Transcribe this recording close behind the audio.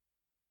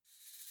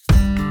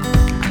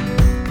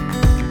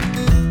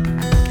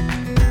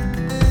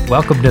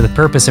Welcome to the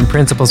Purpose and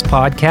Principles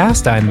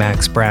podcast. I'm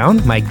Max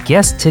Brown. My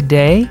guest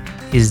today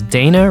is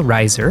Dana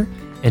Reiser,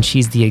 and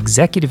she's the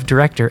executive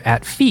director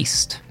at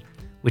Feast,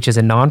 which is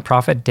a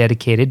nonprofit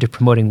dedicated to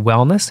promoting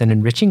wellness and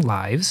enriching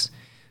lives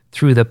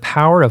through the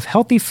power of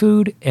healthy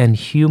food and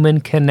human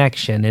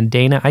connection. And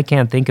Dana, I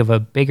can't think of a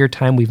bigger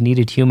time we've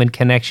needed human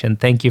connection.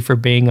 Thank you for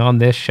being on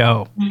this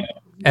show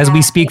as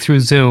we speak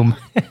through Zoom.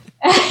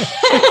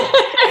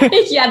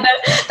 Yeah,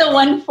 the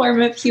one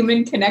form of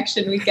human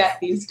connection we get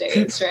these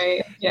days,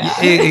 right?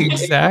 Yeah,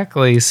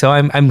 exactly. So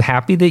I'm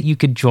happy that you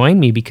could join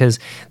me because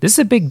this is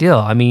a big deal.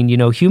 I mean,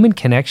 human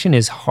connection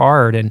is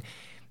hard, and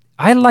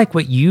I like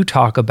what you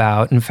talk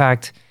about. In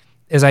fact,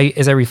 as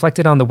I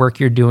reflected on the work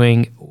you're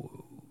doing,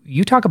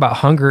 you talk about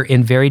hunger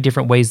in very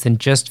different ways than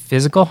just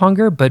physical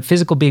hunger, but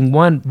physical being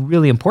one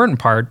really important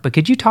part. But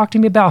could you talk to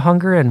me about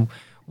hunger and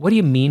what do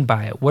you mean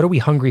by it? What are we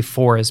hungry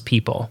for as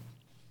people?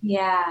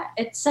 Yeah,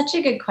 it's such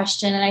a good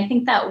question. And I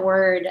think that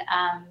word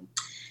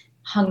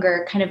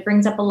hunger kind of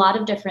brings up a lot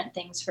of different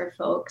things for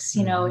folks.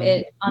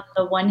 It on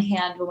the one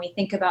hand, when we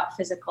think about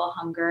physical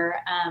hunger,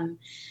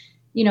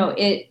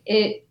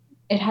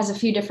 it has a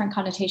few different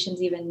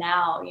connotations even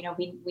now.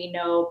 We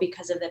know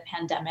because of the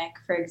pandemic,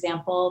 for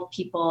example,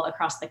 people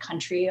across the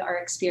country are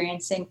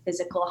experiencing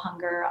physical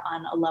hunger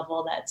on a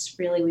level that's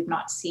really we've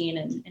not seen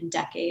in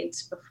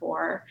decades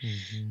before.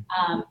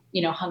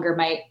 Hunger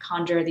might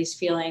conjure these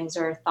feelings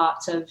or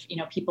thoughts of,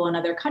 people in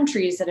other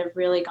countries that have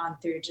really gone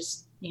through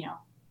just,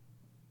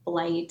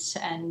 blight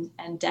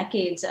and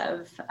decades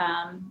of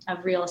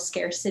real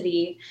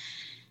scarcity.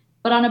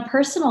 But on a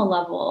personal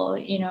level,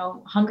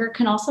 hunger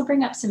can also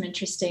bring up some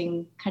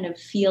interesting kind of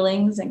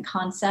feelings and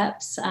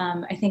concepts.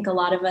 I think a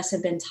lot of us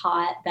have been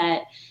taught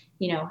that,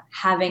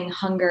 having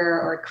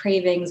hunger or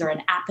cravings or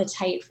an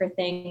appetite for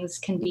things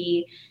can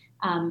be,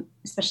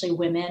 especially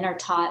women are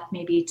taught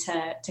maybe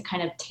to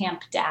kind of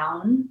tamp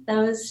down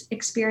those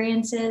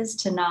experiences,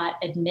 to not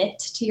admit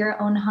to your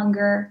own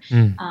hunger,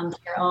 to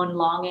your own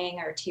longing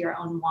or to your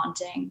own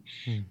wanting.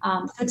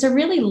 So it's a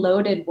really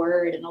loaded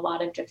word in a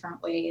lot of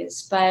different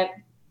ways. But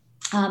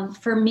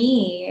for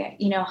me,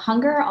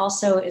 hunger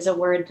also is a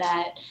word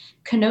that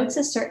connotes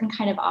a certain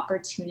kind of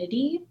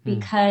opportunity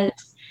because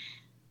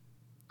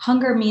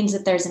hunger means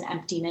that there's an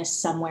emptiness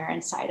somewhere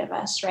inside of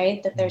us,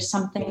 right? That there's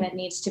something that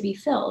needs to be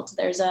filled.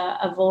 There's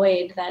a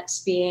void that's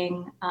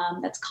being,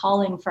 that's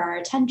calling for our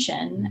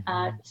attention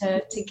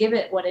to give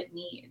it what it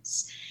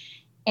needs.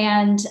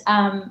 And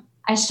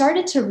I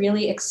started to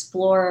really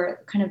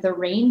explore kind of the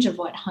range of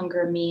what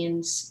hunger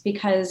means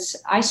because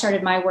I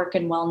started my work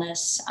in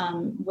wellness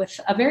with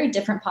a very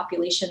different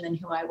population than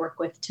who I work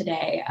with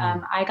today.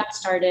 I got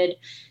started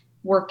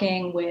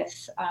working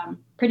with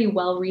pretty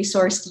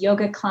well-resourced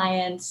yoga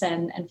clients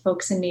and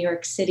folks in New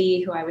York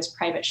City who I was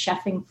private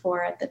chefing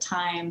for at the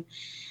time.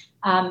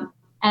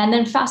 And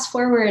then fast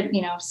forward,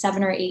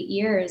 7 or 8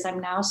 years,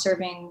 I'm now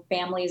serving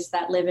families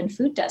that live in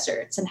food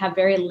deserts and have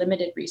very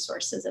limited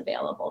resources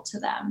available to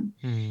them.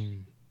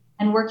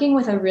 And working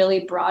with a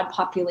really broad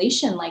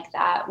population like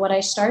that, what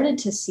I started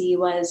to see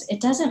was it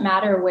doesn't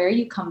matter where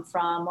you come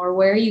from or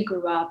where you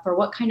grew up or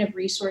what kind of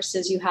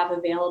resources you have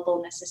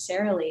available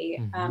necessarily.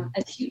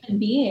 As human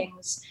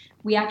beings,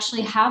 we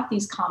actually have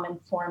these common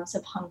forms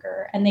of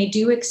hunger, and they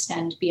do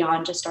extend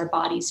beyond just our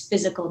body's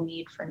physical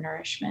need for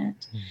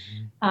nourishment.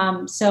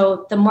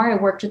 So the more I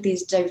worked with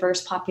these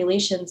diverse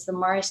populations, the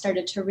more I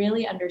started to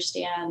really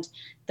understand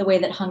the way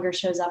that hunger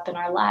shows up in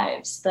our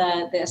lives,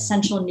 the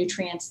essential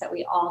nutrients that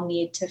we all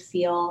need to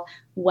feel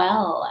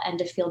well and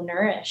to feel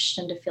nourished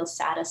and to feel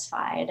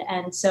satisfied.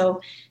 And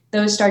so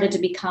those started to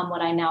become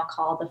what I now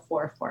call the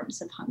 4 forms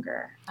of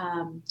hunger.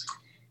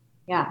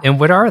 Yeah. And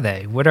what are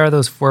they? What are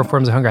those 4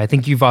 forms of hunger? I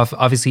think you've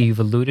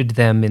alluded to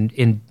them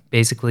in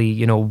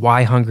basically,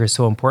 why hunger is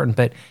so important,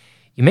 but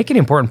you make an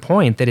important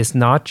point that it's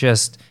not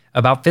just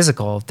about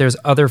physical. There's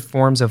other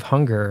forms of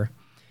hunger.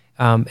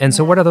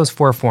 So what are those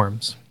 4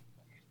 forms?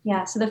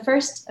 Yeah. So the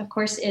first, of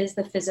course, is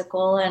the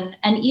physical. And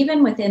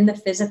even within the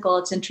physical,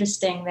 it's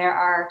interesting. There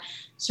are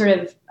sort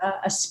of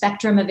a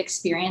spectrum of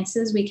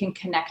experiences we can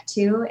connect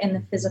to in the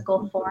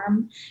physical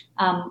form.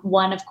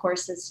 One, of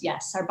course, is,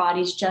 yes, our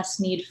bodies just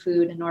need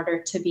food in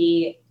order to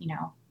be,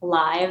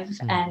 alive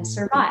and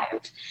survive.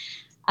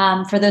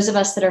 For those of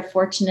us that are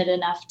fortunate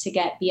enough to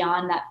get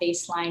beyond that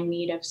baseline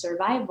need of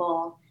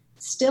survival,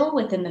 still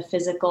within the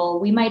physical,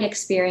 we might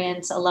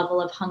experience a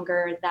level of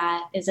hunger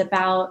that is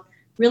about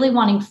really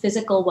wanting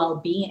physical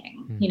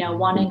well-being,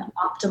 wanting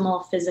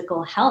optimal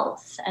physical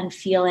health and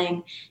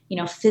feeling,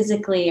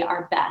 physically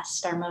our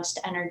best, our most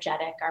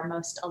energetic, our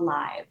most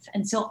alive.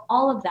 And so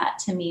all of that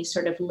to me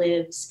sort of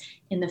lives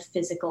in the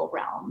physical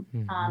realm.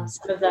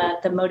 Some of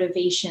the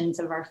motivations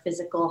of our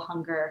physical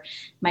hunger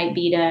might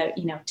be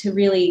to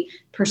really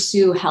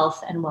pursue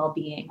health and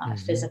well-being on a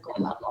physical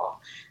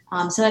level.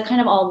 So that kind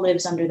of all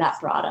lives under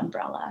that broad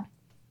umbrella.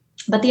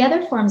 But the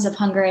other forms of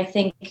hunger, I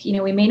think,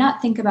 we may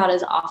not think about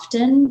as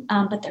often,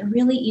 but they're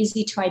really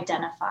easy to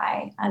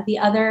identify. The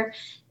other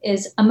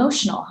is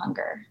emotional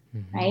hunger,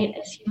 right?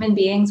 As human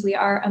beings, we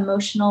are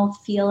emotional,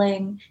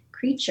 feeling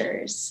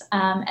creatures.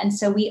 And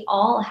so we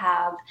all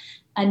have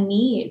a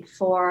need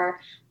for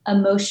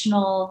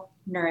emotional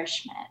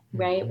nourishment,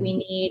 right? We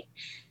need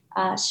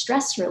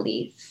stress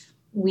relief.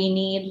 We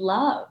need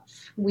love.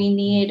 We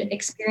need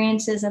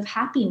experiences of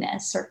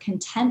happiness or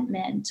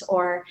contentment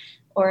or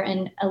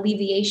an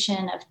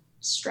alleviation of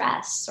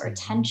stress or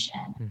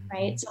tension,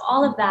 right? So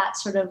all of that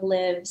sort of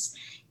lives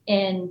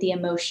in the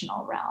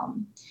emotional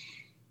realm.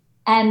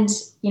 And,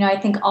 I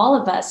think all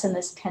of us in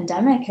this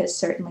pandemic has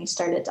certainly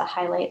started to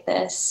highlight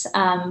this.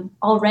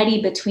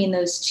 Already between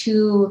those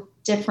two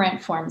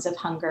different forms of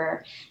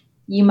hunger,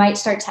 you might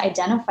start to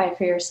identify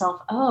for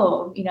yourself,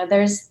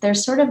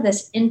 there's sort of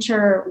this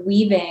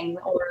interweaving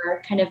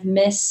or kind of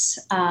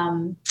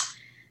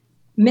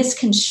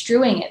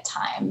misconstruing at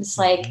times.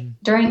 Like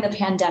during the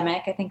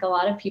pandemic, I think a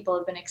lot of people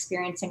have been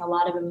experiencing a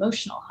lot of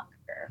emotional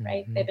hunger,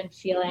 right? They've been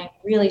feeling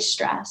really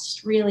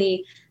stressed,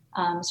 really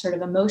sort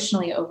of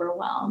emotionally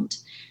overwhelmed.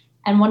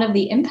 And one of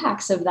the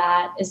impacts of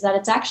that is that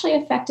it's actually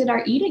affected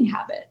our eating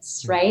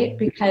habits, right?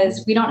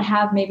 Because we don't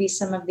have maybe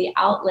some of the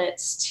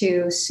outlets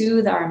to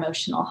soothe our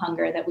emotional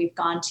hunger that we've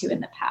gone to in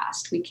the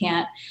past. We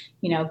can't,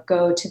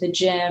 go to the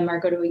gym or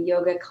go to a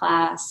yoga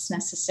class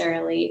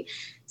necessarily.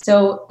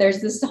 So there's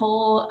this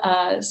whole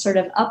sort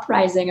of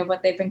uprising of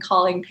what they've been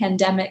calling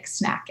pandemic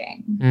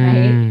snacking,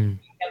 right?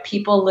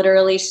 People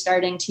literally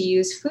starting to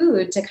use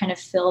food to kind of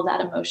fill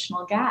that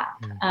emotional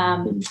gap.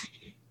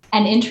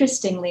 And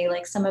interestingly,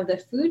 like some of the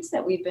foods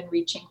that we've been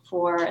reaching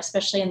for,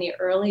 especially in the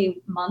early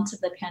months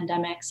of the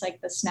pandemics, like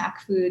the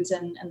snack foods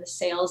and the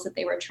sales that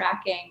they were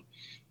tracking,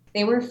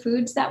 they were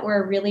foods that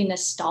were really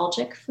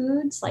nostalgic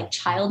foods, like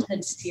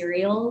childhood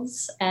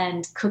cereals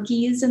and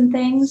cookies and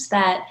things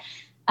that,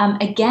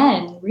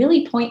 again,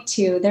 really point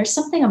to there's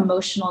something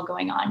emotional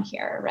going on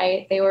here,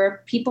 right?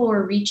 People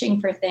were reaching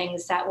for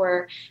things that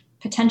were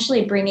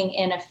potentially bringing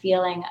in a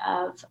feeling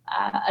of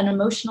an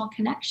emotional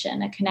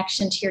connection, a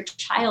connection to your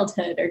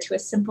childhood or to a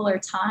simpler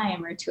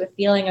time or to a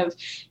feeling of,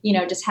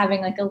 just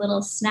having like a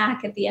little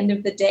snack at the end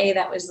of the day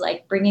that was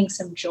like bringing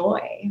some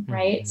joy,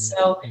 right?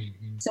 So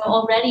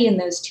already in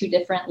those two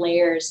different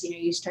layers,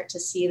 you start to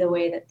see the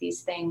way that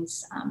these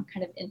things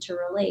kind of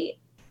interrelate.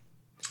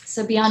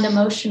 So beyond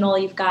emotional,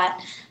 you've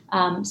got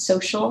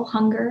social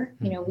hunger.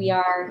 We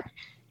are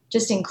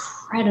just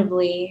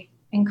incredibly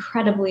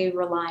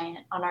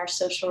reliant on our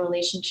social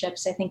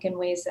relationships, I think in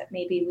ways that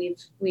maybe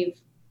we've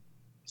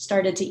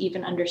started to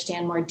even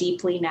understand more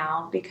deeply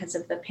now because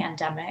of the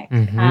pandemic.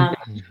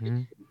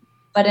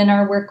 But in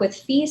our work with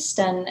Feast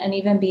and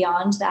even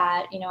beyond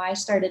that, I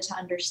started to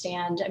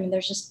understand,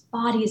 there's just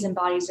bodies and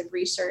bodies of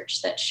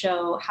research that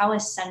show how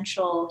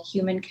essential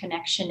human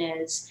connection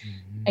is.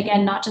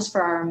 Again, not just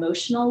for our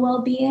emotional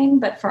well-being,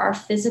 but for our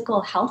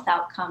physical health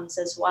outcomes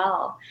as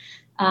well.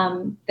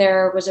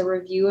 There was a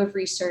review of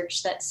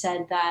research that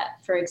said that,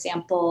 for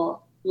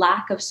example,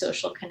 lack of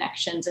social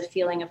connections, a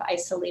feeling of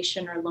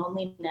isolation or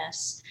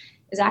loneliness,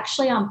 is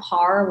actually on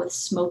par with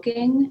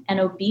smoking and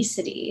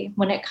obesity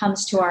when it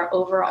comes to our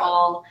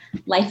overall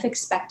life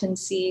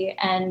expectancy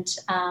and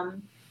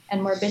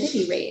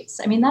morbidity rates.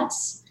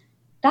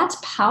 That's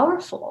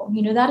powerful.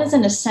 That is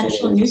an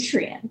essential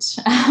nutrient.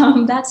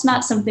 That's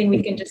not something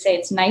we can just say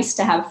it's nice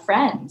to have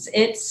friends.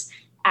 It's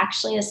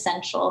actually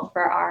essential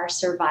for our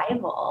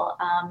survival,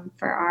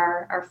 for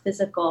our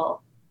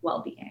physical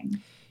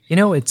well-being.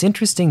 It's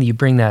interesting that you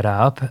bring that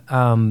up.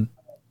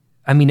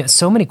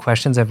 So many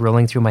questions I've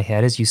rolling through my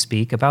head as you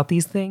speak about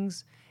these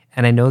things.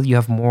 And I know you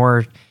have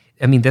more.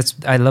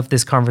 I love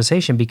this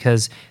conversation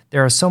because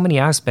there are so many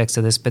aspects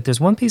of this, but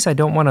there's one piece I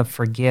don't want to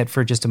forget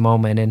for just a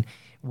moment. And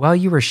while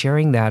you were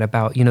sharing that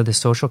about, the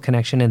social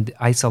connection and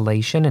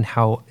isolation and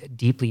how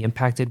deeply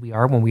impacted we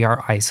are when we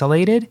are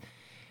isolated,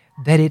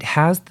 that it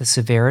has the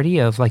severity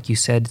of, like you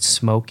said,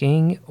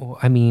 smoking.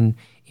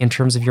 In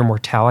terms of your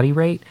mortality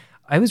rate.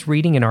 I was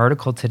reading an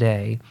article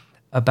today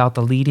about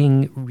the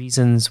leading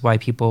reasons why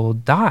people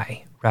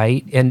die,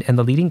 right? And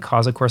the leading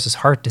cause, of course, is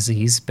heart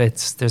disease,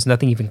 but there's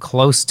nothing even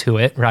close to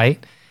it,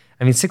 right?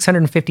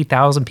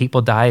 650,000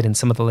 people died in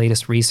some of the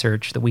latest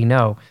research that we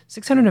know.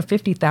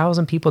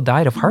 650,000 people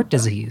died of heart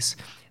disease.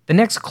 The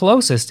next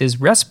closest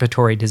is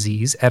respiratory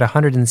disease at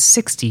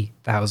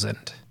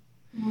 160,000.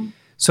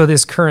 So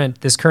this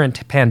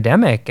current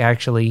pandemic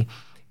actually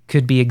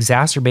could be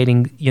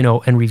exacerbating,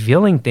 and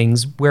revealing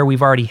things where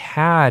we've already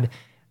had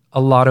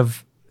a lot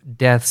of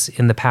deaths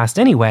in the past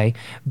anyway.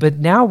 But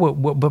now,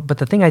 but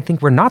the thing I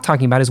think we're not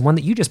talking about is one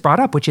that you just brought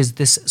up, which is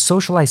this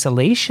social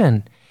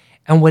isolation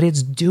and what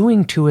it's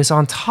doing to us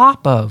on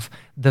top of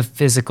the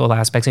physical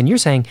aspects. And you're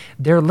saying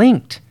they're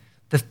linked.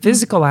 The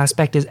physical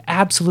aspect is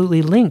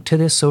absolutely linked to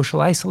this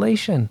social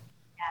isolation.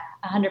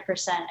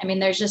 100%.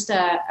 There's just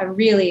a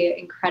really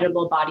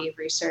incredible body of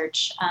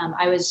research.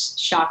 I was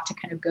shocked to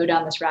kind of go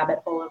down this rabbit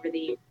hole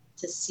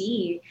to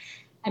see,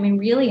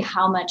 really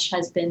how much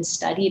has been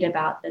studied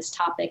about this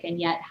topic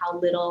and yet how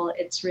little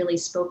it's really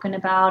spoken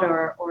about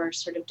or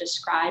sort of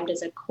described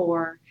as a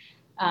core,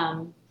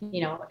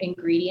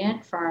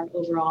 ingredient for our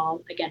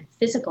overall, again,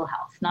 physical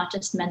health, not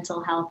just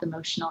mental health,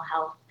 emotional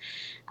health.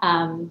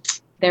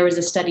 there was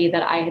a study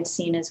that I had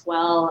seen as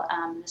well.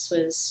 This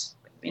was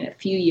a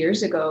few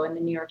years ago in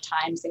the New York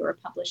Times. They were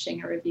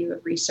publishing a review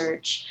of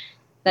research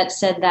that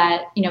said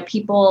that,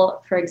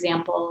 people, for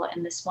example,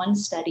 in this one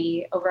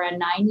study, over a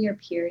 9-year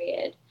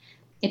period,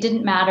 it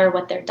didn't matter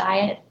what their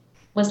diet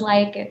was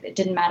like. It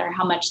didn't matter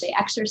how much they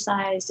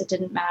exercised. It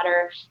didn't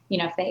matter,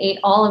 if they ate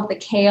all of the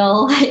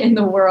kale in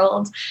the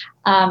world.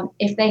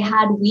 If they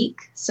had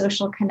weak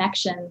social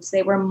connections,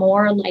 they were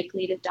more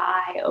likely to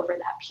die over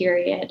that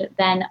period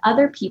than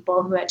other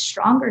people who had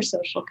stronger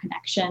social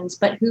connections,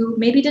 but who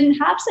maybe didn't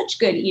have such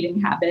good eating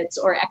habits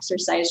or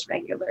exercised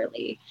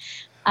regularly.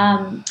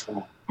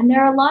 And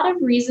there are a lot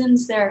of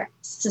reasons they're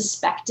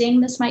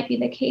suspecting this might be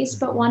the case,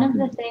 but one of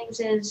the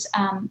things is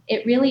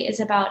it really is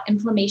about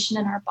inflammation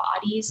in our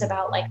bodies,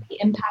 about like the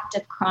impact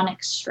of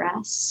chronic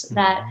stress,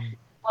 that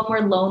when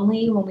we're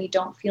lonely, when we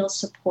don't feel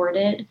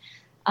supported,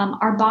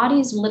 our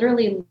bodies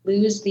literally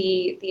lose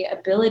the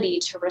ability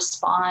to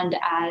respond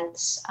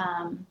as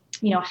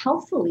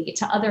healthfully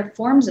to other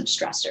forms of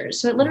stressors.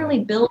 So it literally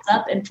builds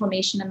up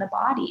inflammation in the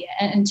body.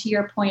 And to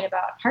your point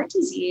about heart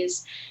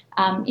disease,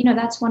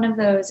 that's one of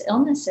those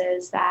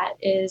illnesses that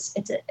it's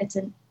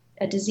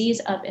a disease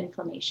of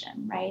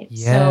inflammation, right?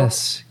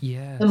 Yes.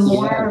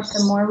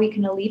 The more we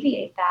can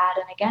alleviate that,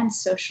 and again,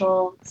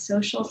 social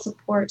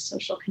support,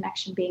 social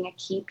connection being a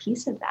key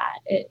piece of that,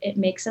 it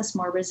makes us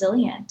more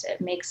resilient.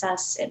 It makes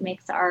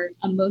our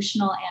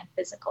emotional and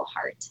physical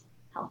heart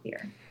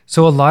healthier.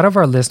 So a lot of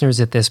our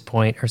listeners at this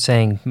point are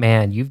saying,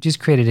 man, you've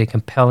just created a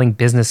compelling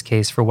business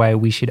case for why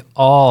we should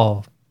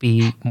all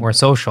be more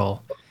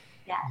social.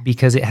 Yeah.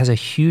 Because it has a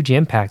huge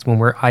impact when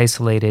we're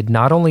isolated,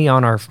 not only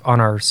on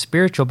our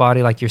spiritual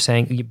body, like you're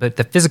saying, but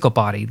the physical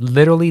body.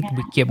 Literally,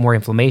 we get more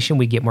inflammation,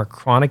 we get more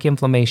chronic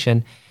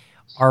inflammation.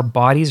 Our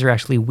bodies are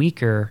actually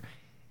weaker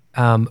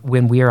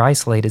when we are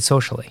isolated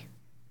socially.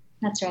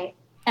 That's right.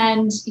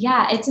 And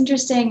yeah, it's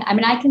interesting. I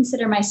mean, I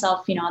consider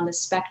myself, on the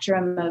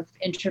spectrum of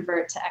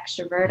introvert to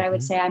extrovert. I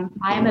would say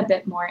I am a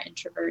bit more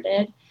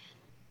introverted,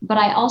 but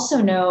I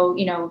also know,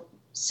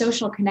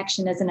 social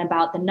connection isn't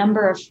about the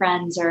number of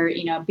friends or,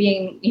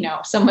 being,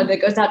 someone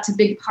that goes out to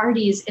big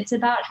parties. It's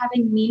about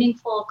having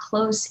meaningful,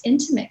 close,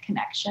 intimate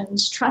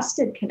connections,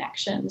 trusted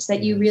connections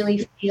that you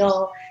really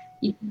feel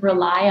you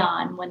rely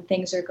on when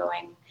things are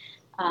going,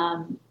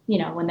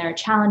 when there are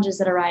challenges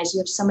that arise, you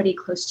have somebody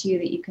close to you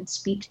that you can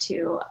speak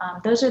to.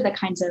 Those are the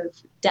kinds of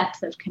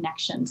depth of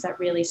connections that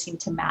really seem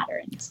to matter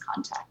in this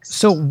context.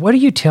 So what are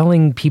you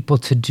telling people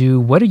to do?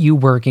 What are you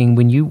working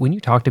when you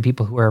talk to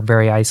people who are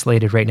very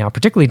isolated right now,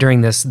 particularly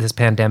during this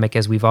pandemic,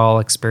 as we've all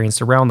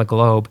experienced around the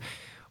globe?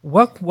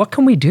 What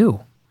can we do?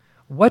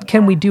 What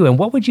can we do? And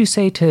what would you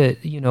say to,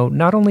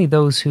 not only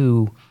those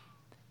who,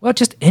 well,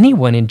 just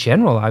anyone in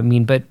general, I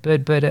mean, but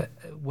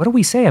what do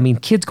we say? I mean,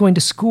 kids going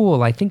to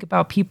school. I think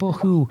about people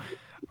who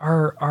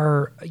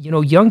are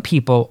young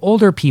people,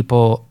 older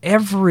people,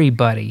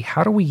 everybody.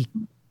 How do we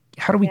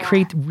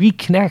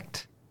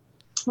reconnect?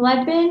 Well,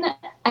 I've been,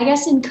 I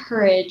guess,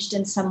 encouraged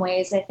in some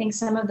ways. I think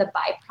some of the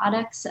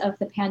byproducts of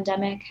the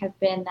pandemic have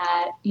been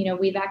that,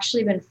 we've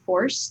actually been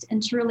forced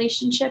into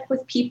relationship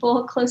with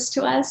people close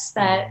to us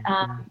that,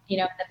 in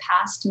the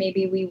past,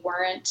 maybe we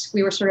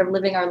were sort of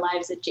living our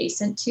lives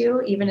adjacent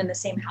to, even in the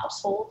same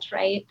household,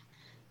 right?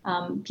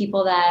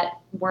 People that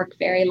work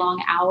very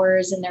long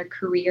hours in their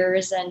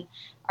careers and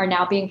are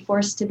now being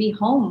forced to be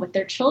home with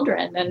their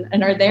children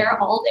and are there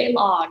all day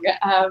long.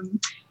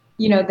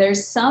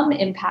 There's some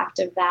impact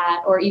of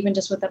that, or even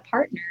just with a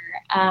partner,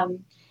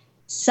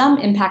 some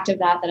impact of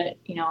that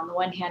on the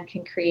one hand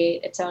can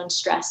create its own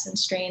stress and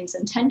strains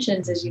and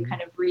tensions as you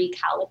kind of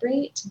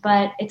recalibrate,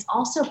 but it's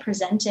also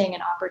presenting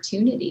an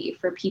opportunity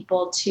for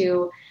people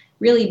to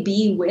really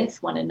be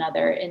with one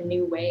another in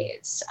new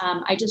ways.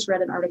 I just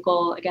read an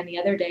article again the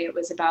other day. It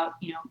was about,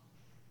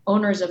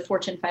 owners of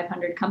Fortune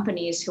 500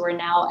 companies who are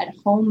now at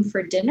home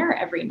for dinner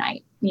every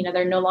night.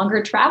 They're no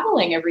longer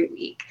traveling every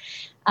week.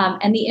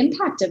 And the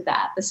impact of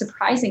that, the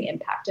surprising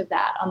impact of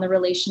that on the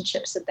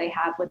relationships that they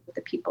have with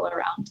the people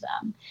around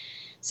them.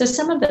 So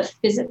some of the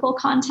physical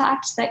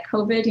contact that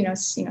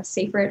COVID,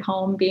 safer at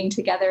home, being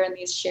together in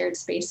these shared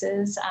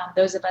spaces,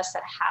 those of us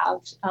that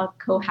have a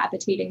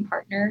cohabitating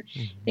partner,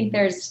 I think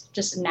there's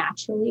just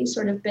naturally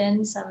sort of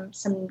been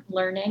some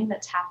learning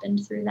that's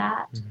happened through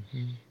that.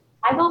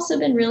 I've also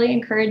been really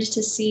encouraged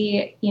to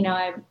see,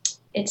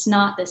 it's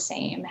not the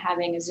same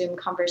having a Zoom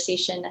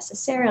conversation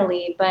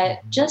necessarily,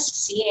 but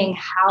just seeing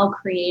how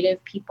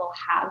creative people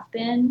have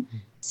been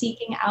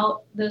seeking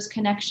out those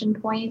connection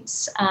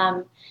points.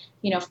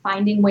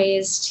 Finding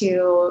ways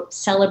to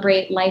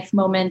celebrate life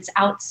moments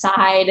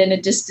outside in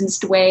a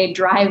distanced way,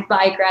 drive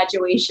by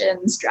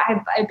graduations,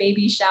 drive by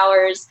baby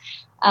showers,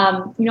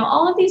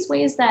 all of these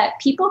ways that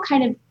people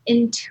kind of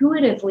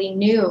intuitively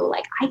knew,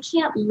 like, I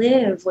can't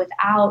live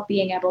without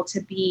being able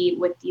to be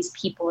with these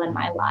people in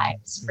my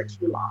lives for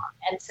too long.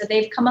 And so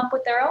they've come up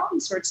with their own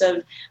sorts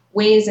of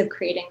ways of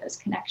creating those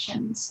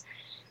connections.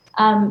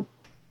 A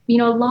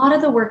lot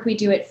of the work we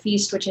do at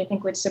Feast, which I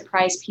think would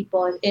surprise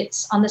people,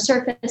 it's on the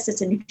surface,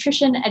 it's a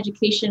nutrition,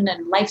 education,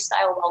 and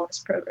lifestyle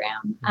wellness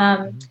program.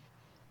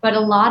 But a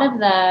lot of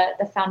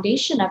the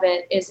foundation of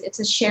it is it's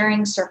a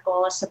sharing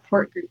circle, a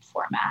support group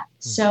format.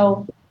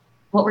 So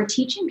what we're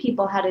teaching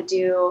people how to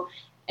do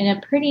in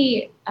a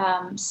pretty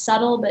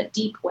subtle but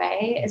deep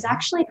way is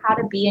actually how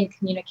to be in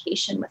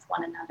communication with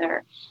one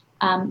another,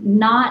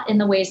 not in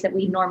the ways that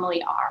we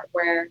normally are,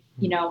 where,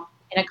 in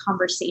a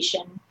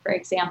conversation, for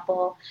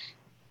example,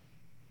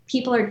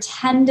 people are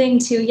tending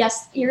to,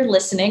 yes, you're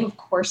listening. Of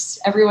course,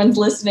 everyone's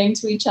listening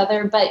to each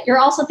other, but you're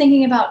also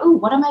thinking about,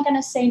 what am I going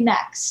to say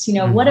next?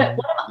 What am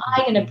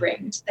I going to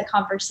bring to the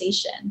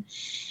conversation?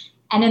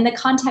 And in the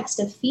context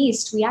of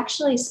Feast, we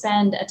actually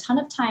spend a ton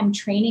of time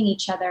training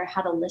each other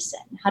how to listen,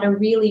 how to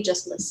really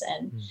just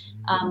listen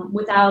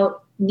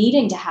without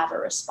needing to have a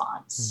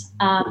response.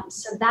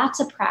 So that's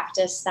a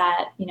practice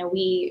that,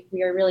 we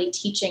are really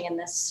teaching in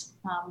this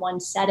one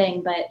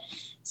setting, but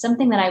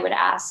something that I would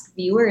ask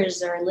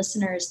viewers or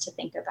listeners to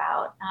think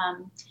about,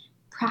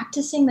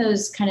 practicing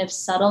those kind of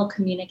subtle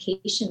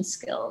communication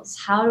skills.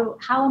 How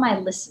am I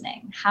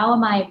listening? How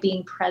am I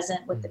being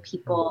present with the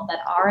people that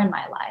are in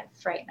my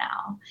life right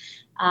now?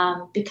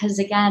 Because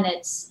again,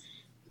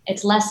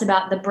 it's less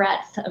about the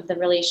breadth of the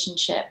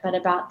relationship, but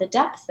about the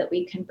depth that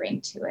we can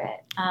bring to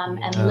it.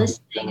 And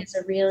listening is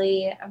a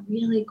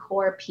really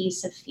core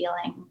piece of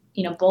feeling,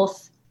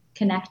 both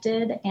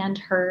connected and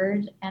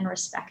heard and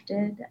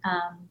respected.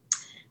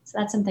 So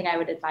that's something I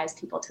would advise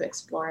people to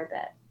explore a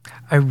bit.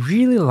 I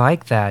really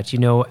like that.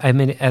 I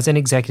mean, as an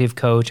executive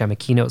coach, I'm a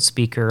keynote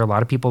speaker. A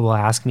lot of people will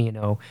ask me,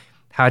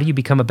 how do you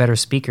become a better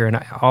speaker? And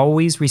I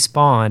always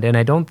respond, and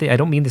I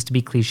don't mean this to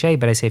be cliche,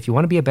 but I say, if you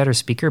want to be a better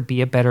speaker,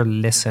 be a better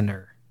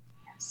listener.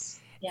 Yes.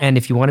 Yeah. And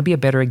if you want to be a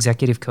better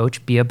executive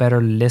coach, be a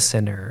better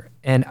listener.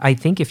 And I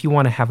think if you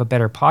want to have a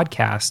better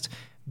podcast,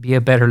 be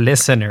a better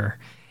listener.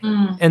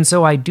 And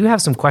so I do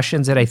have some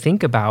questions that I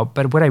think about,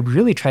 but what I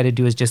really try to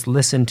do is just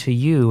listen to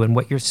you and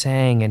what you're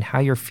saying and how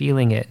you're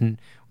feeling it and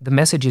the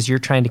messages you're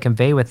trying to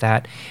convey with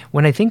that.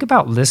 When I think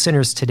about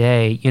listeners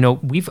today,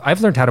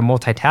 I've learned how to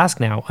multitask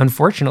now.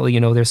 Unfortunately,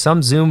 there's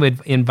some Zoom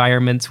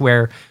environments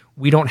where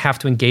we don't have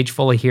to engage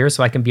fully here,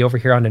 so I can be over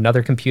here on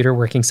another computer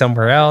working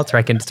somewhere else, or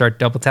I can start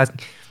double tasking.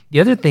 The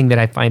other thing that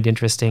I find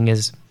interesting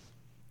is,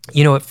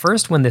 at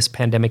first when this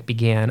pandemic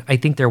began, I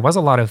think there was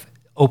a lot of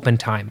open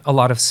time, a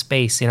lot of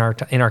space in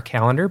our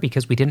calendar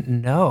because we didn't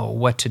know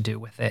what to do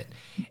with it.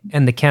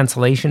 And the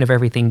cancellation of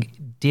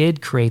everything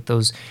did create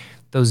those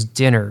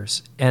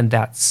dinners and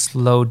that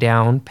slow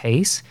down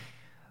pace.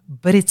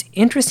 But it's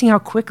interesting how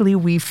quickly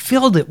we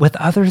filled it with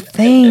other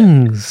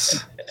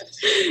things.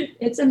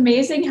 It's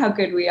amazing how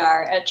good we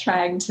are at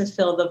trying to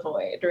fill the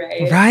void,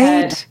 right?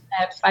 Right.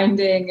 At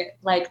finding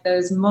like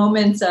those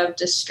moments of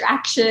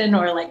distraction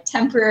or like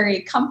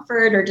temporary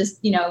comfort or just,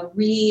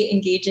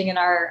 re-engaging in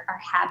our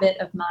habit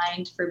of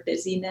mind for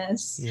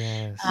busyness.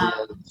 Yes.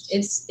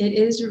 It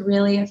is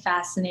really a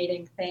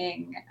fascinating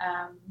thing.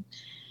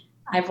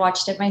 I've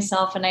watched it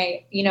myself, and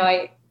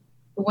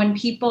when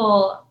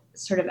people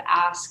sort of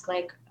ask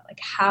like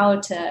how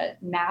to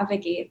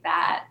navigate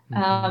that,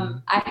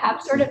 I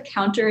have sort of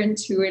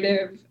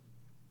counterintuitive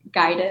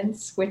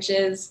guidance, which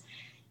is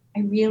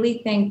I really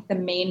think the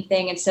main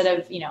thing, instead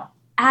of,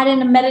 add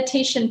in a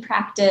meditation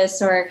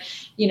practice or,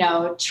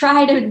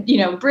 try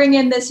to, bring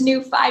in this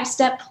new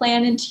 5-step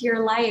plan into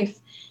your life,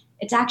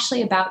 it's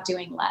actually about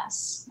doing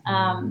less.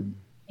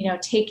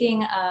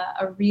 Taking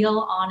a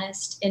real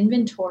honest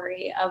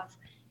inventory of,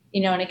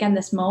 and again,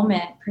 this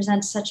moment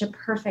presents such a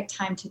perfect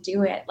time to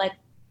do it. Like,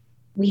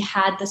 we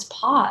had this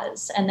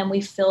pause and then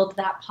we filled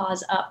that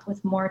pause up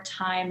with more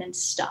time and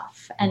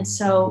stuff. And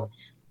so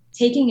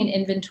taking an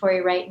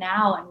inventory right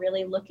now and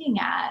really looking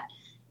at,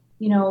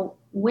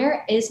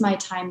 where is my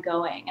time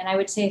going? And I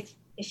would say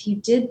if you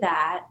did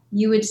that,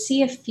 you would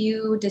see a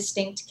few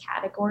distinct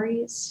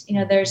categories.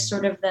 There's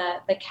sort of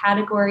the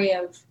category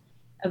of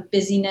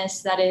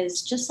busyness that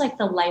is just like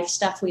the life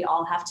stuff we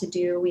all have to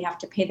do. We have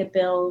to pay the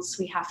bills.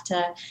 We have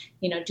to,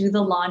 do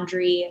the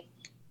laundry.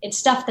 It's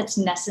stuff that's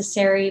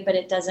necessary, but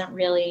it doesn't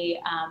really,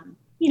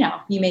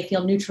 you may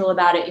feel neutral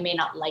about it. You may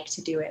not like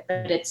to do it,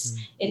 but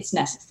it's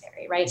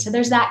necessary, right? So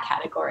there's that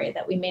category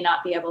that we may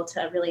not be able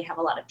to really have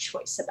a lot of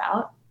choice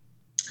about.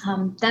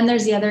 Then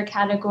there's the other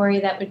category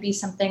that would be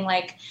something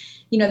like,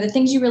 the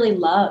things you really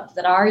love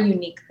that are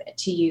unique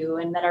to you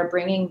and that are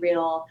bringing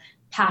real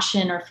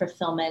passion or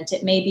fulfillment.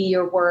 It may be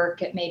your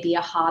work, it may be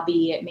a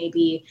hobby, it may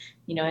be,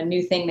 a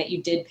new thing that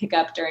you did pick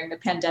up during the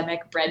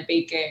pandemic, bread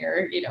baking,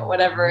 or,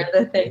 whatever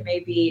the thing may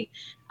be.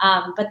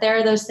 But there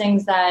are those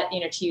things that,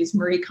 to use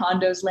Marie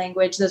Kondo's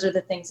language, those are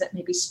the things that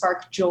maybe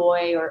spark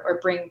joy or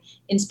bring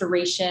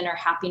inspiration or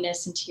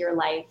happiness into your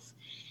life.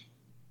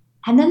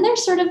 And then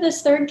there's sort of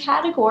this third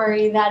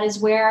category that is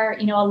where,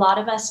 a lot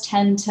of us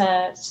tend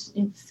to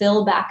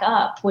fill back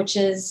up, which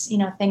is,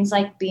 things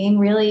like being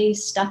really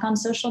stuck on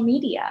social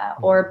media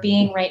or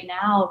being right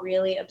now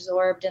really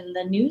absorbed in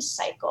the news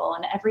cycle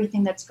and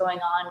everything that's going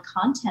on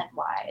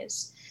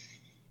content-wise.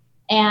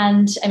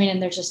 And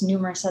and there's just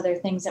numerous other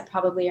things that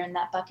probably are in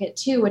that bucket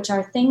too, which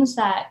are things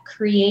that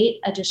create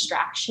a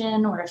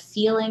distraction or a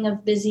feeling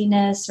of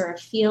busyness or a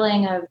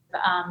feeling of,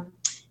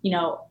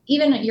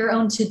 even your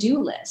own to-do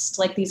list,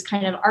 like these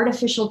kind of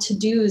artificial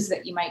to-dos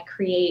that you might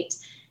create,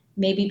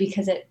 maybe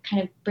because it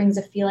kind of brings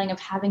a feeling of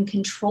having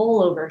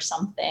control over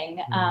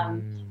something.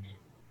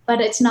 But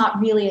it's not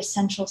really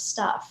essential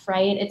stuff,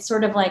 right? It's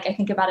sort of like, I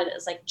think about it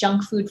as like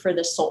junk food for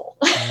the soul.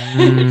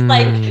 It's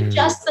like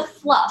just the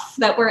fluff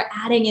that we're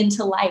adding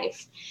into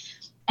life.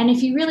 And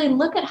if you really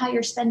look at how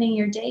you're spending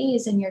your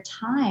days and your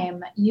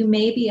time, you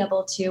may be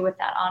able to, with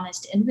that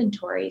honest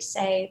inventory,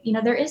 say,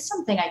 there is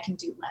something I can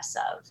do less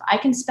of. I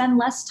can spend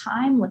less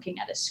time looking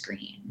at a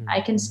screen.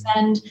 I can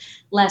spend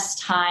less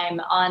time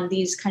on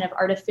these kind of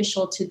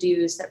artificial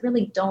to-dos that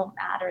really don't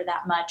matter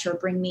that much or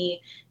bring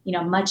me,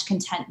 much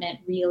contentment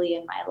really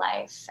in my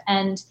life.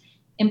 And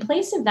in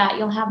place of that,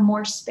 you'll have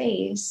more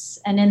space.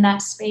 And in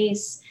that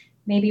space,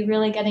 maybe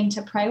really getting to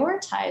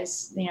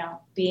prioritize,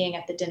 being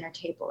at the dinner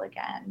table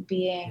again,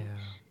 being,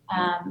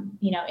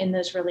 in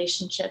those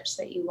relationships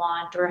that you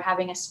want, or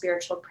having a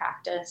spiritual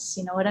practice,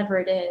 whatever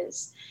it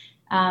is.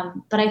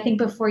 But I think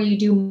before you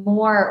do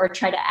more or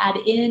try to add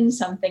in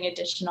something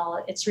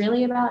additional, it's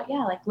really about,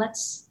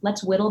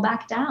 let's whittle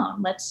back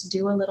down. Let's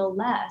do a little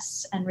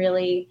less and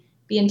really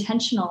be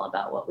intentional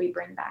about what we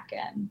bring back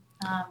in.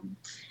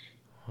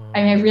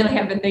 I really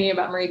have been thinking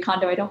about Marie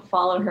Kondo. I don't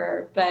follow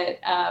her,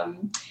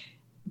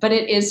 but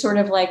it is sort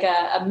of like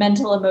a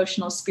mental,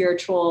 emotional,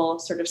 spiritual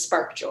sort of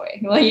spark joy.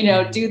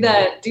 Do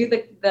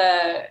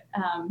the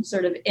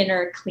sort of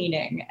inner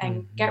cleaning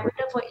and get rid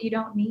of what you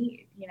don't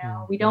need.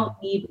 We don't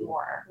need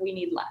more. We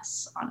need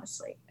less,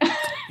 honestly.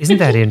 Isn't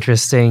that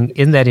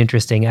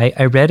interesting?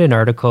 I read an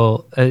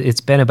article,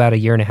 it's been about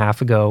 1.5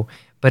 years ago,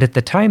 but at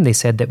the time they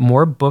said that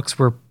more books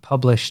were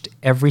published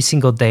every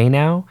single day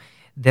now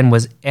than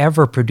was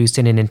ever produced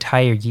in an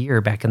entire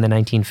year back in the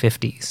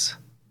 1950s.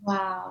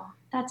 Wow.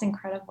 That's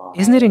incredible.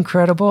 Isn't it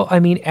incredible? I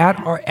mean, at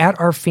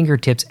our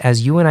fingertips,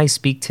 as you and I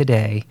speak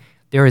today,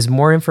 there is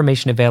more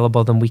information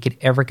available than we could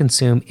ever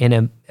consume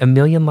in a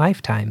million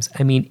lifetimes.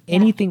 I mean,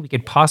 anything we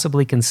could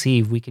possibly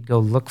conceive, we could go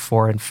look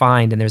for and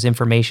find, and there's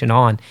information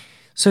on.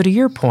 So to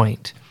your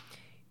point,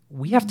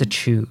 we have to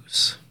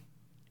choose.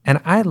 And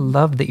I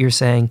love that you're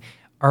saying,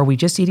 are we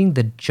just eating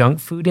the junk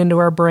food into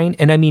our brain?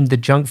 And I mean the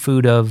junk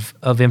food of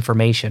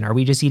information. Are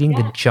we just eating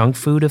the junk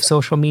food of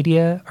social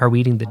media? Are we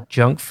eating the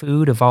junk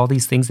food of all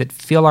these things that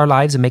fill our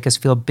lives and make us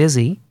feel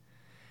busy?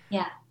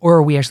 Yeah. Or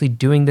are we actually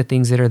doing the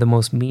things that are the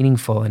most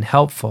meaningful and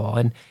helpful?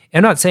 And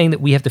I'm not saying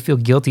that we have to feel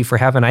guilty for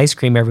having ice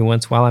cream every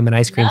once in a while. I'm an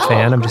ice cream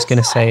fan. I'm just going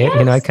to say it.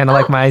 I kind of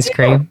like my ice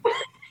cream.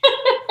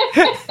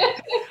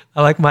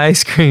 I like my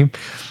ice cream.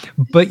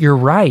 But you're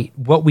right.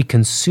 What we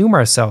consume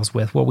ourselves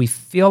with, what we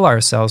fill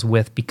ourselves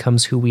with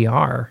becomes who we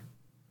are.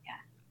 Yeah,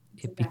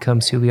 it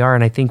becomes who we are.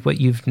 And I think what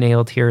you've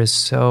nailed here is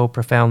so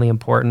profoundly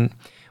important.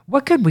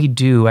 What could we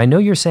do? I know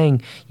you're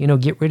saying,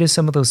 get rid of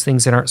some of those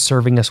things that aren't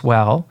serving us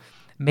well,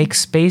 make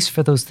space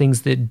for those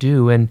things that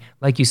do. And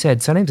like you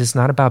said, sometimes it's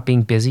not about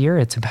being busier.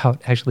 It's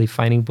about actually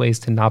finding ways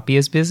to not be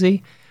as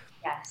busy.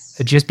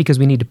 Yes. Just because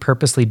we need to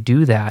purposely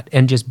do that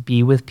and just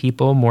be with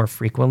people more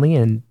frequently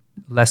and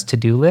less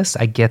to-do lists.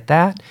 I get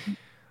that.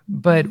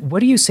 But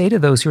what do you say to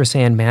those who are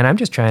saying, man, I'm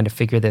just trying to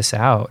figure this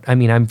out? I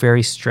mean, I'm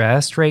very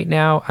stressed right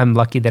now. I'm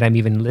lucky that I'm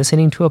even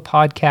listening to a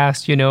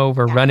podcast,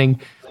 we're running,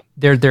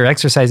 they're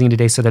exercising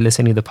today, so they're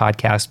listening to the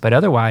podcast, but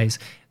otherwise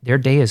their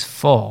day is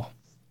full.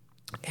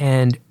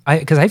 And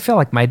because I feel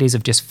like my days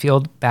have just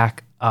filled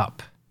back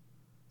up.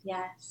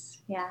 Yes.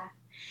 Yeah.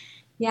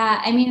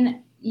 Yeah. I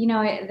mean,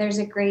 there's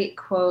a great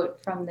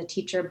quote from the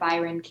teacher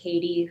Byron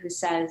Katie who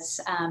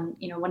says,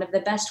 one of the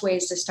best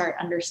ways to start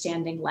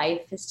understanding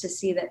life is to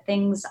see that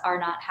things are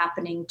not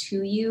happening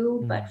to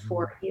you, but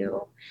for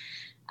you.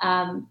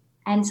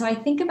 And so I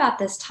think about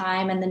this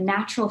time and the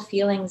natural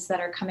feelings that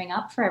are coming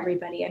up for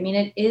everybody. I mean,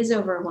 it is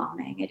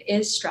overwhelming. It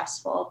is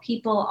stressful.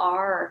 People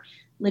are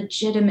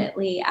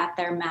legitimately at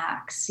their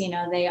max.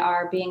 They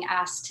are being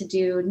asked to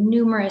do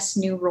numerous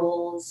new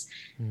roles,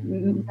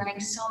 wearing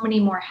so many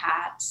more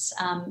hats,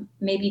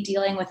 maybe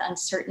dealing with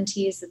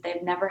uncertainties that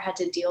they've never had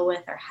to deal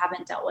with or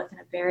haven't dealt with in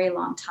a very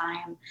long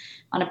time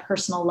on a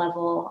personal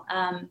level.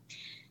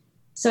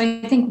 So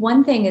I think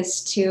one thing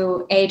is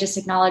to just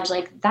acknowledge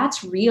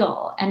that's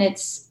real and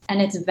it's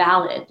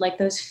valid.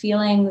 Those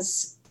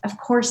feelings, of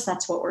course,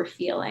 that's what we're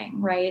feeling,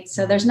 right?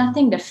 So there's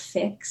nothing to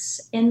fix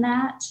in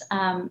that.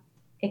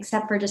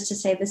 Except for just to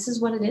say, this is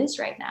what it is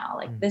right now.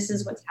 This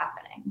is what's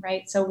happening,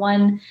 right? So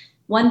one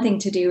thing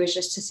to do is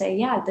just to say,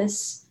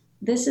 this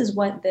is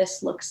what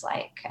this looks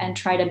like, and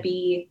try to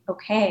be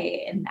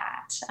okay in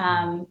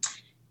that.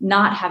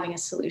 Not having a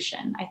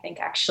solution, I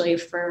think, actually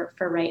for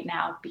right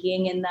now,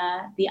 being in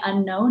the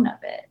unknown of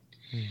it.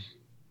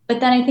 But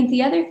then I think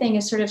the other thing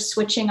is sort of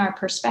switching our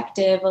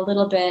perspective a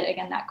little bit.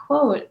 Again, that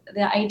quote,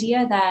 the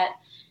idea that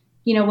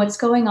what's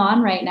going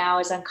on right now,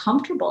 is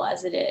uncomfortable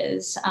as it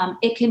is,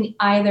 it can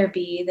either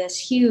be this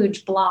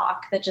huge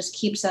block that just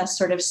keeps us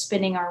sort of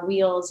spinning our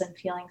wheels and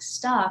feeling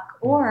stuck,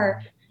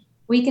 or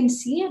we can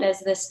see it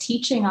as this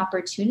teaching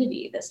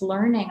opportunity, this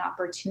learning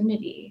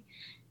opportunity.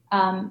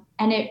 And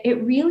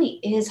it really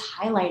is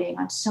highlighting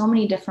on so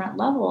many different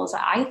levels,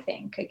 I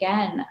think,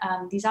 again,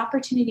 these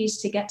opportunities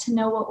to get to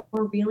know what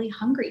we're really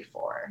hungry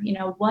for.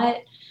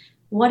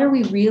 What are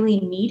we really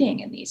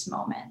needing in these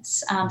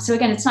moments? So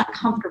again, it's not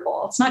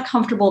comfortable. It's not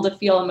comfortable to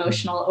feel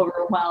emotional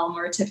overwhelm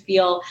or to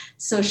feel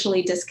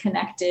socially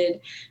disconnected,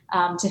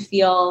 to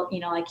feel,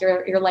 like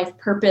your life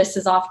purpose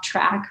is off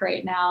track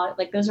right now.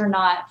 Like, those are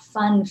not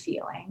fun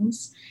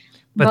feelings.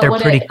 But they're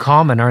pretty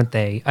common, aren't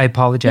they? I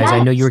apologize. Yes. I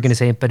know you were going to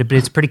say it, but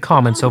it's pretty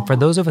common. Yeah. So for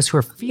those of us who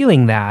are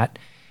feeling that,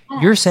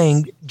 yes. You're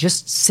saying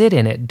just sit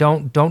in it.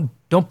 Don't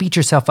beat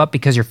yourself up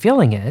because you're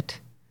feeling it.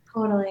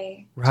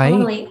 Totally. Right?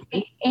 Totally.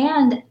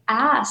 And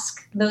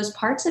ask those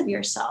parts of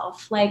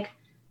yourself, like,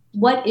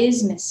 what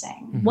is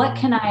missing? Mm-hmm.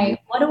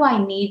 What do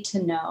I need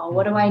to know? Mm-hmm.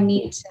 What do I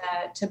need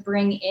to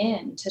bring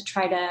in to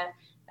try to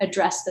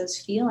address those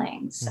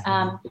feelings?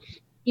 Mm-hmm.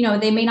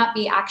 They may not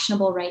be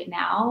actionable right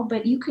now,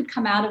 but you could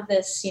come out of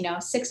this,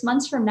 6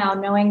 months from now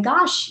knowing,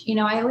 gosh,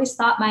 I always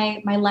thought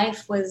my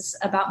life was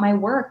about my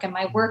work and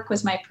my work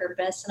was my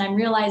purpose. And I'm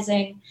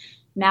realizing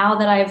now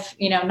that I've,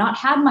 not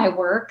had my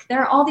work,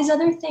 there are all these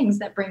other things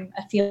that bring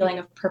a feeling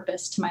of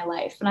purpose to my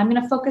life. And I'm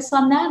going to focus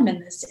on them in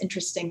this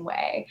interesting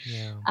way.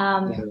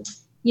 Yeah.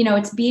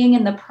 It's being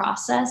in the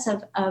process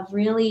of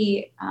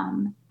really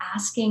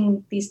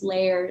asking these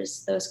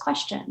layers, those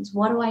questions.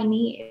 What do I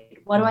need?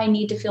 What do I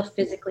need to feel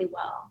physically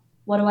well?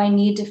 What do I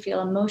need to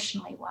feel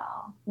emotionally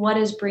well? What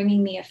is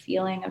bringing me a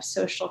feeling of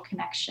social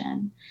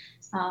connection?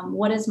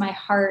 What does my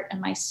heart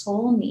and my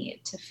soul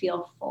need to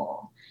feel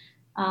full?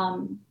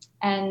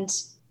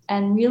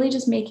 And really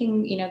just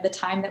making, the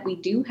time that we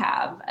do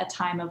have a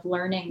time of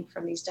learning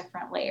from these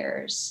different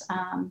layers,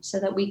 so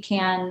that we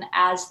can,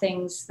 as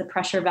the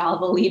pressure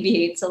valve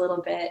alleviates a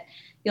little bit,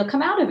 you'll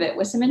come out of it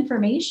with some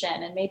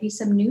information and maybe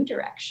some new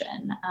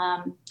direction.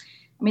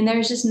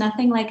 There's just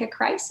nothing like a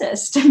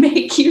crisis to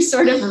make you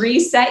sort of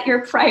reset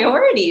your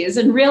priorities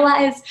and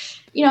realize,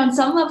 on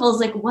some levels,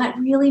 like, what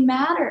really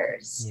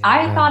matters. Yeah.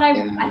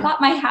 I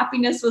thought my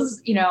happiness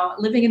was,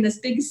 living in this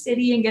big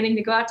city and getting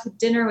to go out to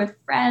dinner with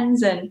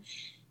friends, and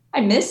I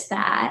miss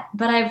that.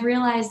 But I've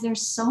realized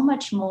there's so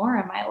much more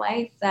in my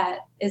life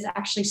that is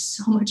actually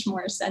so much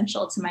more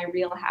essential to my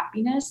real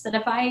happiness, that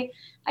if I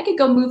could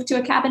go move to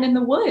a cabin in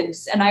the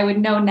woods and I would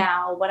know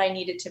now what I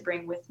needed to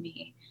bring with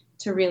me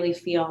to really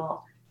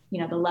feel,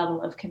 the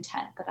level of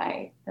content that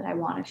I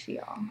want to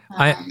feel.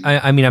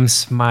 I'm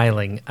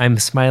smiling. I'm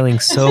smiling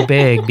so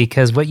big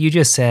because what you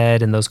just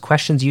said and those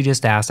questions you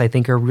just asked, I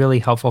think are really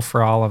helpful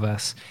for all of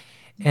us.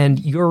 And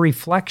your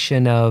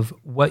reflection of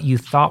what you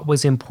thought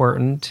was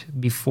important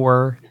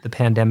before the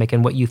pandemic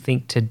and what you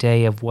think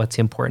today of what's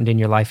important in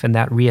your life, and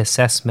that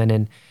reassessment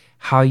and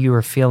how you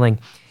were feeling.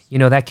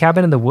 That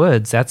cabin in the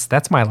woods,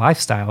 that's my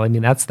lifestyle.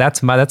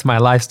 That's my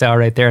lifestyle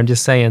right there. I'm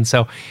just saying.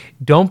 So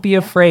don't be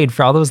afraid,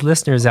 for all those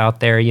listeners out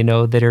there,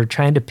 that are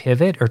trying to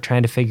pivot or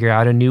trying to figure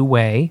out a new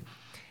way,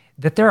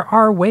 that there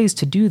are ways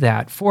to do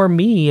that. For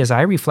me, as I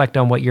reflect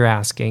on what you're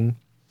asking,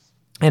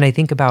 and I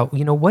think about,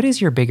 what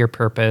is your bigger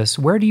purpose?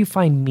 Where do you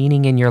find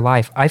meaning in your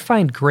life? I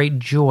find great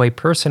joy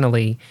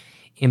personally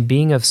in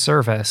being of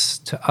service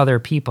to other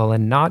people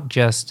and not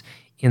just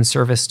in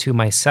service to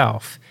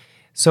myself.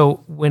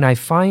 So when I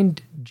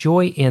find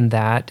joy in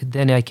that,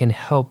 then I can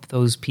help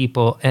those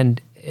people.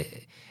 And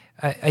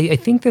I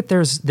think that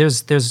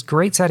there's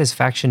great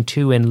satisfaction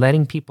too in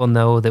letting people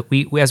know that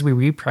we as we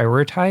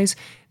reprioritize,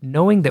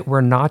 knowing that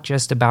we're not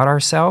just about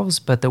ourselves,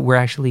 but that we're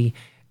actually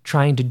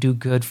trying to do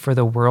good for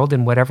the world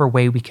in whatever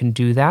way we can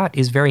do that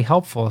is very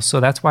helpful. So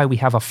that's why we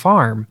have a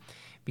farm,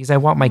 because I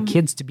want my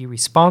kids to be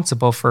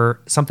responsible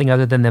for something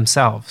other than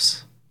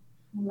themselves.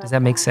 Does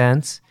that make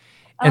sense?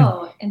 And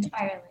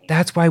entirely.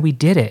 That's why we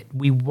did it.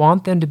 We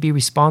want them to be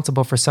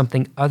responsible for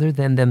something other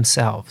than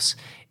themselves.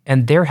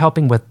 And they're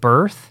helping with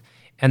birth,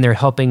 and they're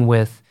helping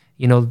with,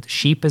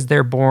 sheep as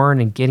they're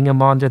born and getting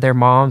them onto their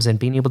moms and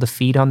being able to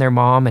feed on their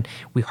mom. And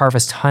we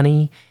harvest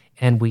honey,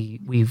 and we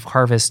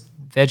harvest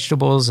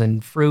vegetables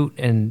and fruit,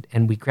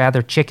 and we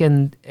gather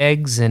chicken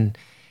eggs, and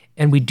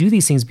we do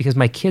these things because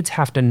my kids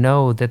have to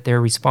know that they're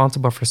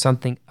responsible for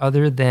something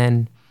other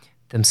than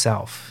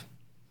themselves.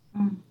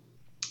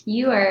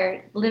 You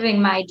are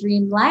living my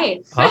dream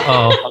life.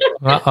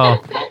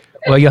 Uh-oh.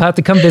 Well, you'll have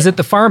to come visit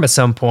the farm at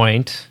some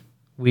point.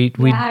 We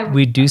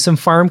do some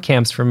farm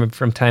camps from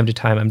time to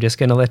time. I'm just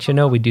going to let you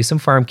know, we do some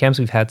farm camps.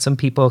 We've had some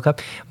people come.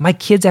 My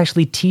kids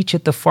actually teach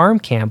at the farm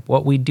camp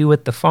what we do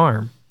at the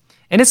farm.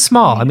 And it's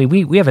small.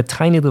 We have a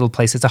tiny little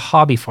place. It's a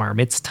hobby farm.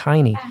 It's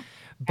tiny.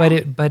 But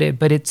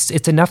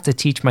it's enough to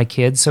teach my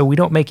kids. So we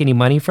don't make any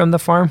money from the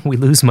farm. We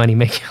lose money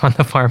making on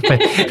the farm.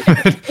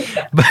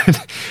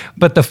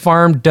 But the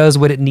farm does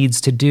what it needs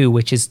to do,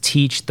 which is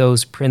teach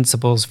those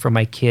principles for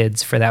my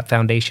kids, for that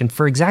foundation,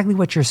 for exactly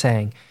what you're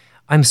saying.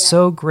 I'm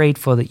so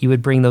grateful that you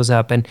would bring those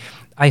up. And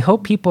I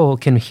hope people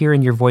can hear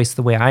in your voice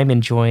the way I'm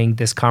enjoying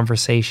this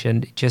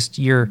conversation, just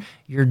your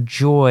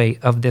joy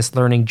of this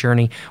learning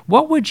journey.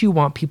 What would you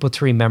want people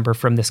to remember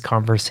from this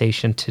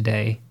conversation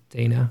today,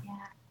 Dana?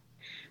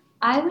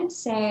 I would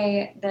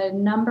say the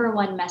number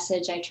one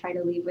message I try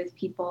to leave with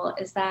people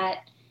is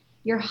that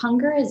your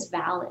hunger is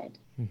valid,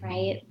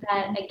 right?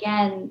 That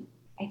again,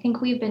 I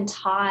think we've been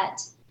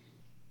taught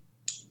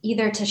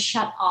either to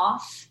shut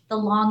off the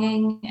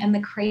longing and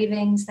the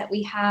cravings that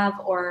we have,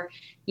 or,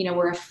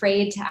 we're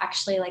afraid to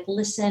actually like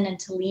listen and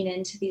to lean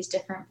into these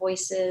different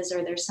voices,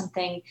 or there's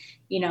something,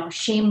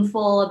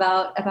 shameful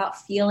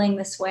about feeling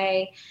this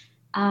way.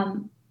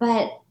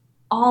 But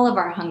all of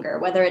our hunger,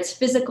 whether it's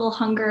physical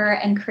hunger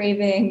and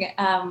craving,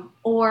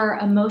 or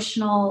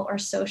emotional or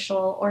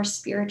social or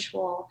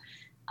spiritual,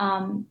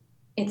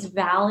 it's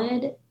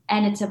valid.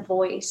 And it's a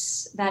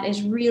voice that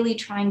is really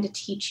trying to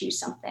teach you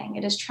something.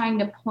 It is trying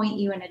to point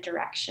you in a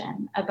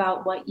direction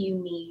about what you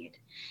need.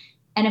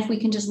 And if we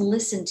can just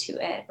listen to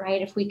it,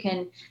 right? If we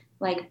can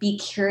like be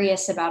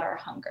curious about our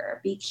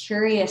hunger, be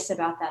curious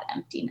about that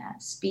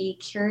emptiness, be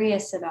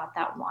curious about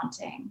that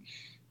wanting,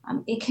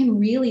 it can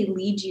really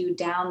lead you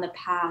down the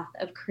path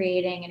of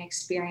creating an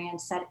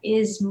experience that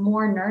is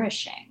more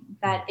nourishing,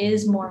 that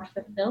is more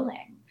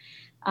fulfilling.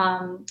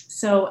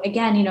 So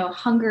again,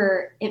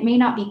 hunger, it may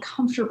not be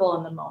comfortable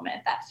in the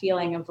moment, that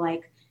feeling of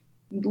like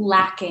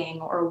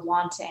lacking or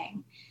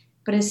wanting,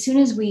 but as soon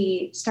as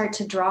we start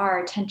to draw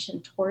our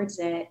attention towards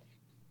it,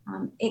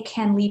 it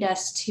can lead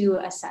us to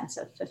a sense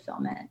of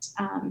fulfillment.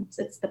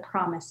 So it's the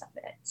promise of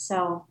it.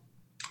 So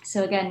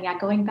again,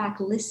 going back,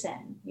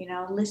 listen,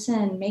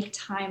 make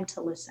time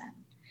to listen.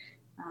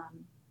 That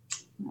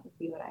would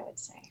be what I would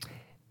say.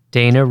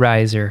 Dana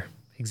Reiser,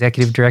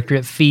 Executive Director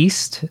at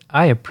Feast.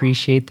 I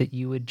appreciate that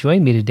you would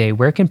join me today.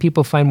 Where can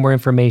people find more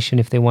information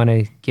if they want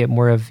to get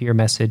more of your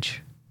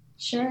message?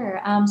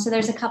 Sure. So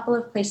there's a couple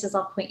of places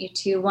I'll point you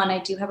to. One, I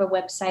do have a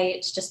website.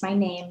 It's just my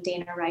name,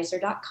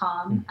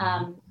 danareiser.com.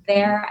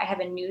 There I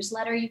have a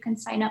newsletter you can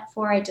sign up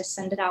for. I just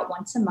send it out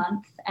once a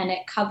month, and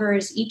it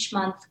covers each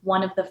month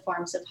one of the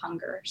forms of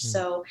hunger.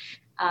 So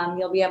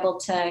you'll be able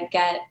to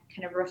get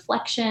kind of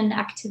reflection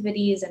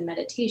activities and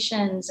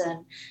meditations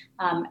and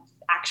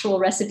actual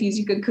recipes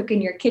you could cook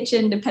in your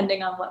kitchen,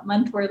 depending on what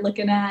month we're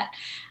looking at.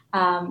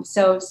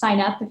 So sign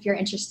up if you're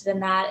interested in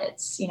that.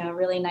 It's, a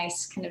really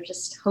nice kind of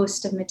just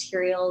host of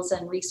materials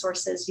and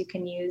resources you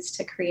can use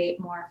to create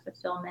more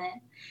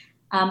fulfillment.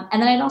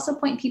 And then I'd also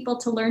point people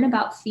to learn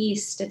about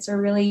Feast. It's a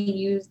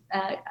really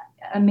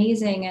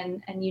amazing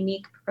and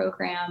unique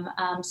program.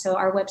 So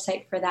our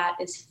website for that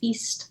is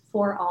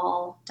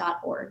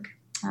feastforall.org.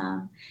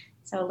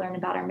 So learn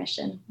about our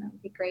mission. That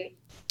would be great.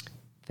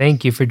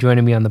 Thank you for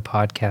joining me on the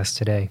podcast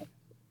today.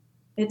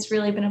 It's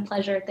really been a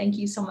pleasure. Thank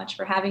you so much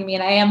for having me.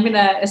 And I am going to,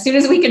 as soon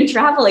as we can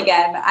travel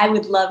again, I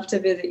would love to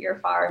visit your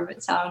farm.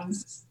 It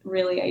sounds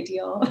really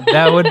ideal.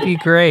 That would be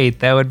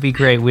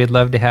great. We'd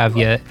love to have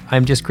you.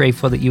 I'm just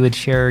grateful that you would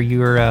share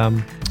your,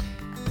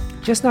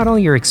 just not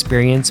only your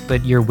experience,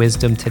 but your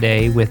wisdom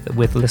today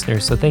with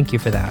listeners. So thank you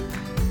for that.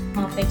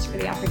 Well, thanks for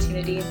the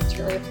opportunity. It's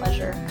really a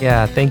pleasure.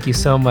 Yeah, thank you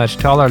so much.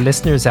 To all our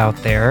listeners out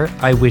there,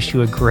 I wish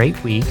you a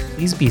great week.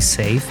 Please be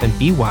safe and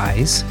be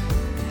wise.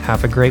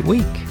 Have a great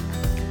week.